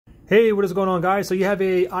Hey, what is going on, guys? So you have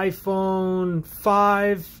a iPhone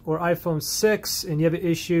 5 or iPhone 6 and you have an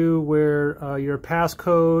issue where your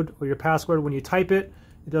passcode or your password, when you type it,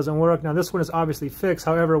 it doesn't work. Now this one is obviously fixed.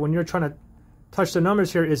 However, when you're trying to touch the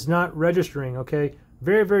numbers here, it's not registering, okay?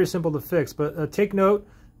 Very, very simple to fix. But take note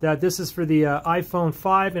that this is for the iPhone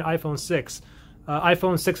 5 and iPhone 6.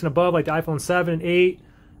 iPhone 6 and above, like the iPhone 7 and 8,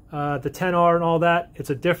 the 10R and all that,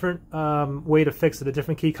 it's a different way to fix it, a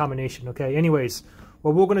different key combination, okay? Anyways,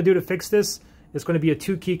 what we're going to do to fix this is going to be a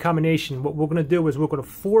 2-key combination. What we're going to do is we're going to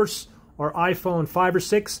force our iPhone 5 or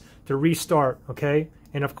 6 to restart, okay?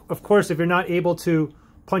 And of course, if you're not able to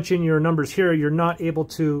punch in your numbers here, you're not able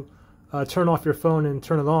to turn off your phone and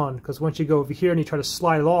turn it on, because once you go over here and you try to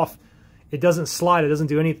slide it off, it doesn't slide, it doesn't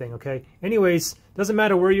do anything, okay? Anyways, doesn't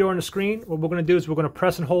matter where you are on the screen. What we're going to do is we're going to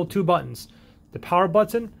press and hold 2 buttons, the power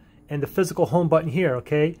button and the physical home button here,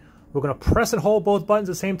 okay? We're going to press and hold both buttons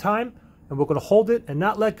at the same time, and we're going to hold it and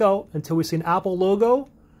not let go until we see an Apple logo.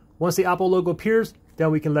 Once the Apple logo appears, then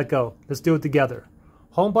we can let go. Let's do it together.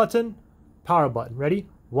 Home button, power button. Ready?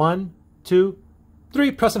 1, 2,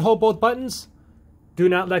 3. Press and hold both buttons. Do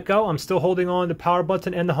not let go. I'm still holding on the power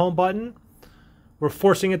button and the home button. We're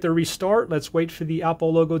forcing it to restart. Let's wait for the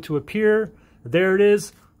Apple logo to appear. There it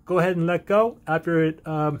is. Go ahead and let go. After it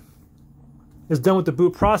is done with the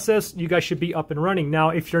boot process, you guys should be up and running.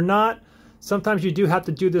 Now, if you're not, sometimes you do have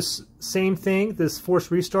to do this same thing, this forced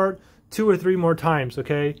restart, 2 or 3 more times,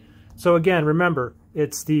 okay? So again, remember,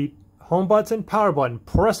 it's the home button, power button.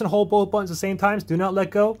 Press and hold both buttons at the same time. Do not let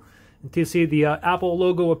go until you see the Apple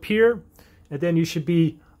logo appear, and then you should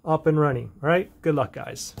be up and running, all right? Good luck,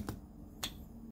 guys.